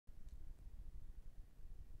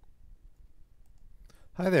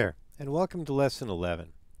Hi there, and welcome to Lesson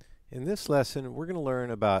 11. In this lesson, we're going to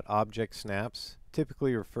learn about object snaps,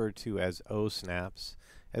 typically referred to as O-snaps,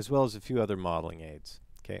 as well as a few other modeling aids.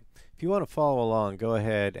 Okay. If you want to follow along, go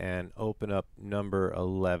ahead and open up number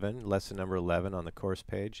 11, lesson number 11 on the course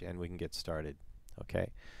page, and we can get started.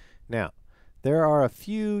 Okay. Now, there are a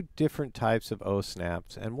few different types of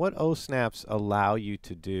O-snaps, and what O-snaps allow you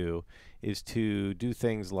to do is to do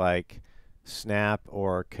things like snap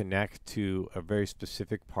or connect to a very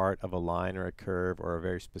specific part of a line or a curve or a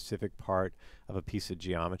very specific part of a piece of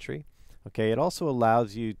geometry. Okay, it also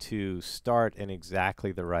allows you to start in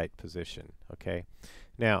exactly the right position. Okay,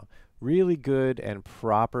 now really good and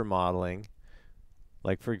proper modeling,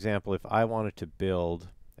 like for example, if I wanted to build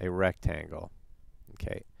a rectangle,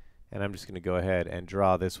 okay, and I'm just going to go ahead and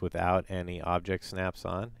draw this without any object snaps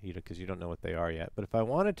on, because you don't know what they are yet. But if I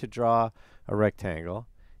wanted to draw a rectangle,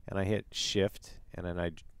 and I hit Shift, and then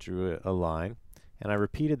I drew a line, and I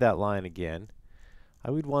repeated that line again, I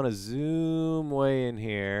would want to zoom way in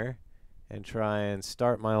here and try and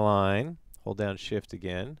start my line. Hold down Shift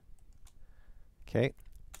again. Okay,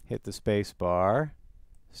 hit the space bar,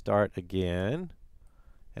 start again,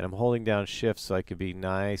 and I'm holding down Shift so I could be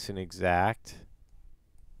nice and exact.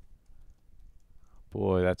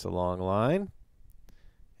 Boy, that's a long line.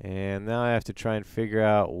 And now I have to try and figure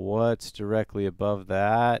out what's directly above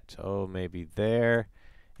that. Oh, maybe there.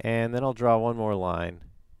 And then I'll draw one more line.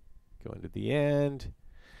 Going to the end,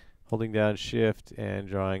 holding down Shift, and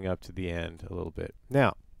drawing up to the end a little bit.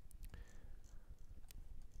 Now,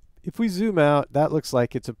 if we zoom out, that looks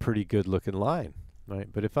like it's a pretty good looking line, right?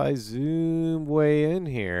 But if I zoom way in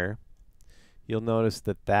here, you'll notice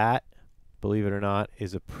that that, believe it or not,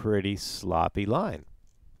 is a pretty sloppy line.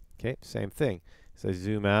 Okay, same thing. So I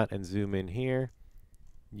zoom out and zoom in here,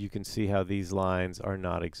 you can see how these lines are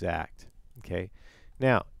not exact. Okay.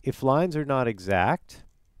 Now, if lines are not exact,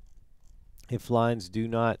 if lines do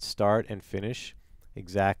not start and finish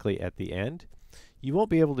exactly at the end, you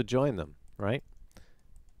won't be able to join them, right?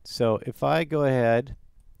 So if I go ahead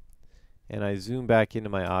and I zoom back into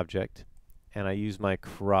my object, and I use my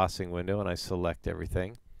crossing window and I select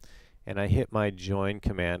everything, and I hit my join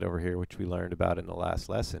command over here, which we learned about in the last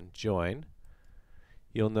lesson, join,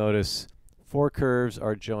 you'll notice 4 curves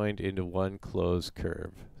are joined into one closed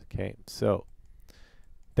curve. Okay, so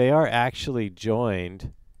they are actually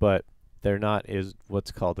joined, but they're not is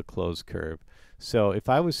what's called a closed curve. So if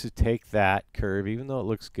I was to take that curve, even though it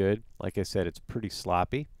looks good, like I said, it's pretty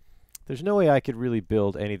sloppy. There's no way I could really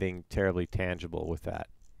build anything terribly tangible with that.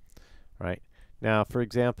 Right? Now, for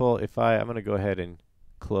example, if I'm going to go ahead and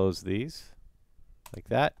close these like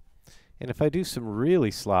that. And if I do some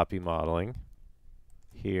really sloppy modeling,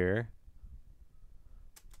 here,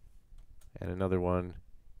 and another one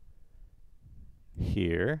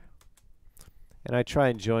here, and I try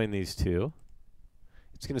and join these two,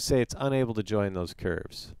 it's going to say it's unable to join those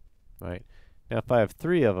curves, right? Now if I have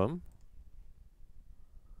 3 of them,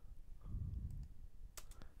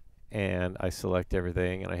 and I select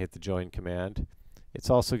everything and I hit the join command,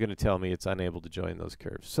 it's also going to tell me it's unable to join those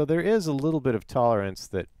curves. So there is a little bit of tolerance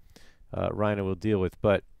that Rhino will deal with,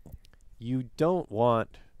 but you don't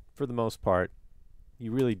want, for the most part,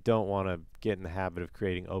 you really don't want to get in the habit of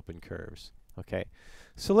creating open curves. Okay,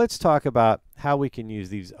 so let's talk about how we can use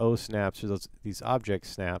these O-snaps, or these object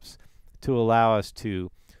snaps, to allow us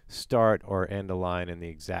to start or end a line in the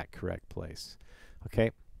exact correct place.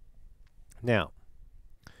 Okay, now,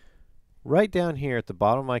 right down here at the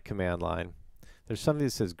bottom of my command line, there's something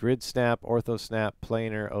that says grid snap, ortho snap,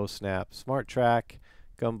 planar, O-snap, smart track,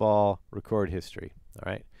 gumball, record history.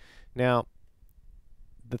 All right. Now,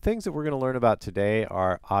 the things that we're going to learn about today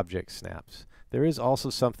are object snaps. There is also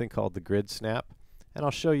something called the grid snap, and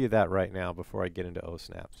I'll show you that right now before I get into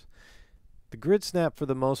O-snaps. The grid snap, for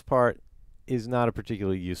the most part, is not a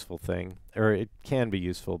particularly useful thing, or it can be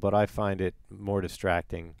useful, but I find it more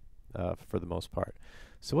distracting for the most part.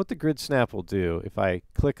 So what the grid snap will do, if I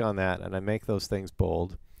click on that and I make those things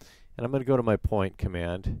bold, and I'm going to go to my point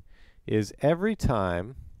command, is every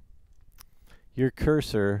time your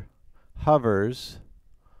cursor hovers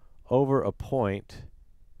over a point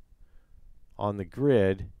on the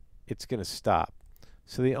grid, it's going to stop.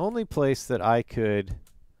 So the only place that I could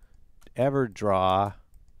ever draw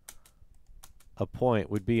a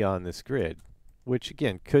point would be on this grid, which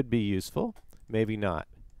again could be useful, maybe not,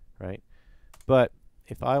 right? But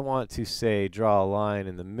if I want to, say, draw a line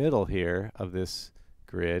in the middle here of this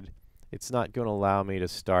grid, it's not going to allow me to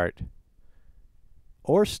start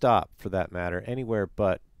or stop, for that matter, anywhere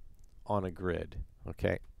but on a grid.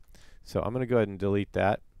 Okay, so I'm going to go ahead and delete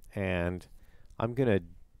that, and I'm going to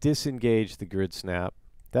disengage the grid snap,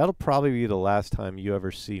 That'll probably be the last time you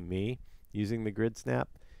ever see me using the grid snap.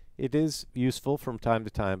 It is useful from time to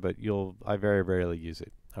time, but I very rarely use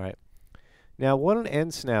it. All right. Now what an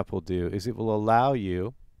end snap will do is it will allow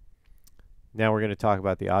you, now we're going to talk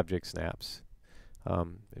about the object snaps.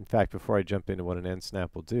 In fact, before I jump into what an end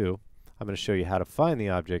snap will do, I'm going to show you how to find the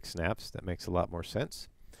object snaps. That makes a lot more sense.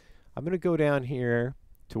 I'm going to go down here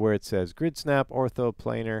to where it says grid snap, ortho,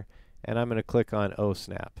 planar, and I'm going to click on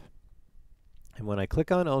OSnap. And when I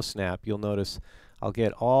click on OSnap, you'll notice I'll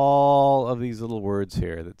get all of these little words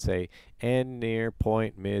here that say end, near,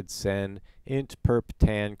 point, mid, send, int, perp,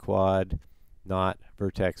 tan, quad, not,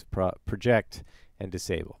 vertex, project, and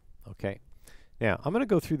disable. Okay. Now I'm going to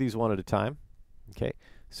go through these one at a time. Okay.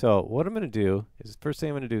 So what I'm going to do is, the first thing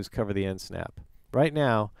I'm going to do is cover the end snap. Right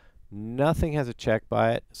now, nothing has a check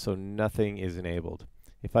by it, so nothing is enabled.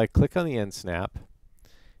 If I click on the end snap,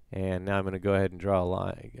 and now I'm going to go ahead and draw a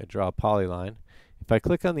line, draw a polyline. If I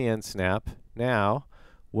click on the end snap, now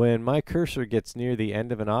when my cursor gets near the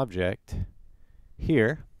end of an object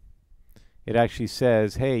here, it actually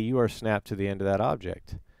says, hey, you are snapped to the end of that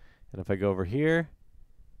object. And if I go over here,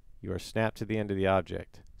 you are snapped to the end of the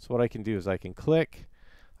object. So what I can do is I can click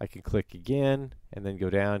again, and then go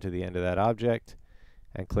down to the end of that object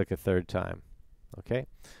and click a third time. Okay?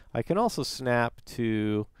 I can also snap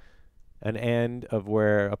to an end of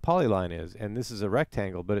where a polyline is, and this is a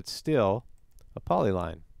rectangle, but it's still a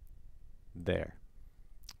polyline there,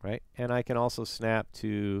 right? And I can also snap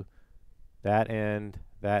to that end,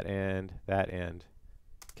 that end, that end.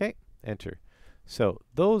 Okay, enter. So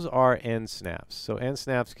those are end snaps. So end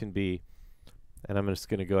snaps can be, and I'm just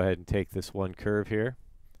going to go ahead and take this one curve here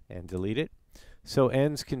and delete it. So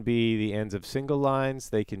ends can be the ends of single lines,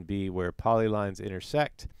 they can be where polylines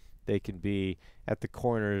intersect, they can be at the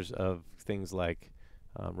corners of things like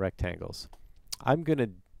rectangles. I'm going to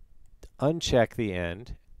uncheck the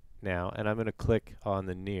end now, and I'm going to click on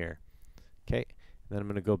the near. Okay, then I'm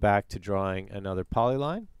going to go back to drawing another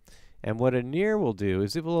polyline. And what a near will do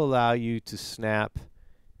is it will allow you to snap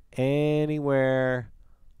anywhere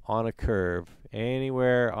on a curve,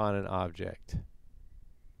 anywhere on an object.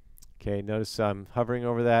 Okay, notice I'm hovering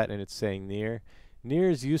over that and it's saying near. Near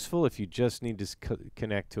is useful if you just need to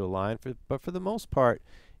connect to a line, but for the most part,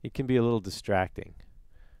 it can be a little distracting,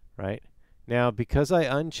 right? Now, because I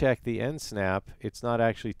unchecked the end snap, it's not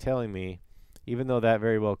actually telling me, even though that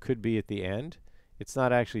very well could be at the end, it's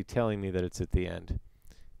not actually telling me that it's at the end.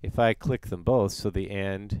 If I click them both, so the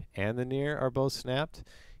end and the near are both snapped,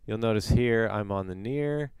 you'll notice here I'm on the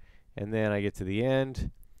near, and then I get to the end,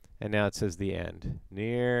 and now it says the end.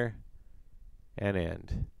 Near and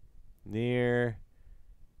end. Near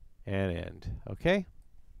and end. Okay?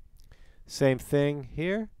 Same thing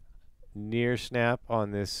here. Near snap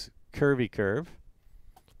on this curvy curve.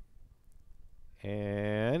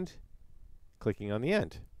 And clicking on the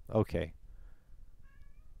end. Okay.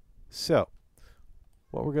 So,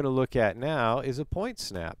 what we're going to look at now is a point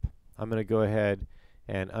snap. I'm going to go ahead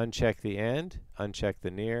and uncheck the end, uncheck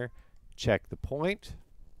the near, check the point.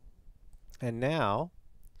 And now,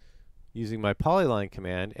 using my polyline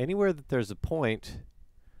command, anywhere that there's a point,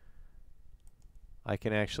 I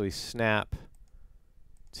can actually snap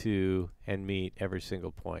to and meet every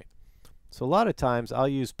single point. So a lot of times I'll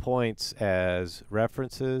use points as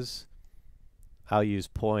references. I'll use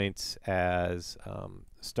points as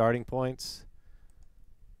starting points.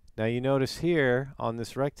 Now you notice here on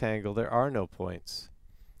this rectangle there are no points.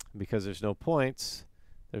 Because there's no points,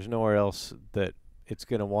 there's nowhere else that it's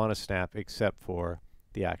going to want to snap except for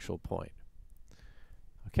the actual point.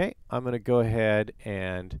 Okay, I'm going to go ahead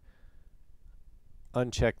and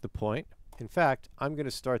uncheck the point. In fact, I'm going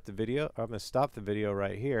to stop the video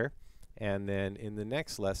right here, and then in the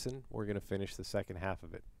next lesson we're going to finish the second half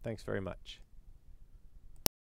of it. Thanks very much.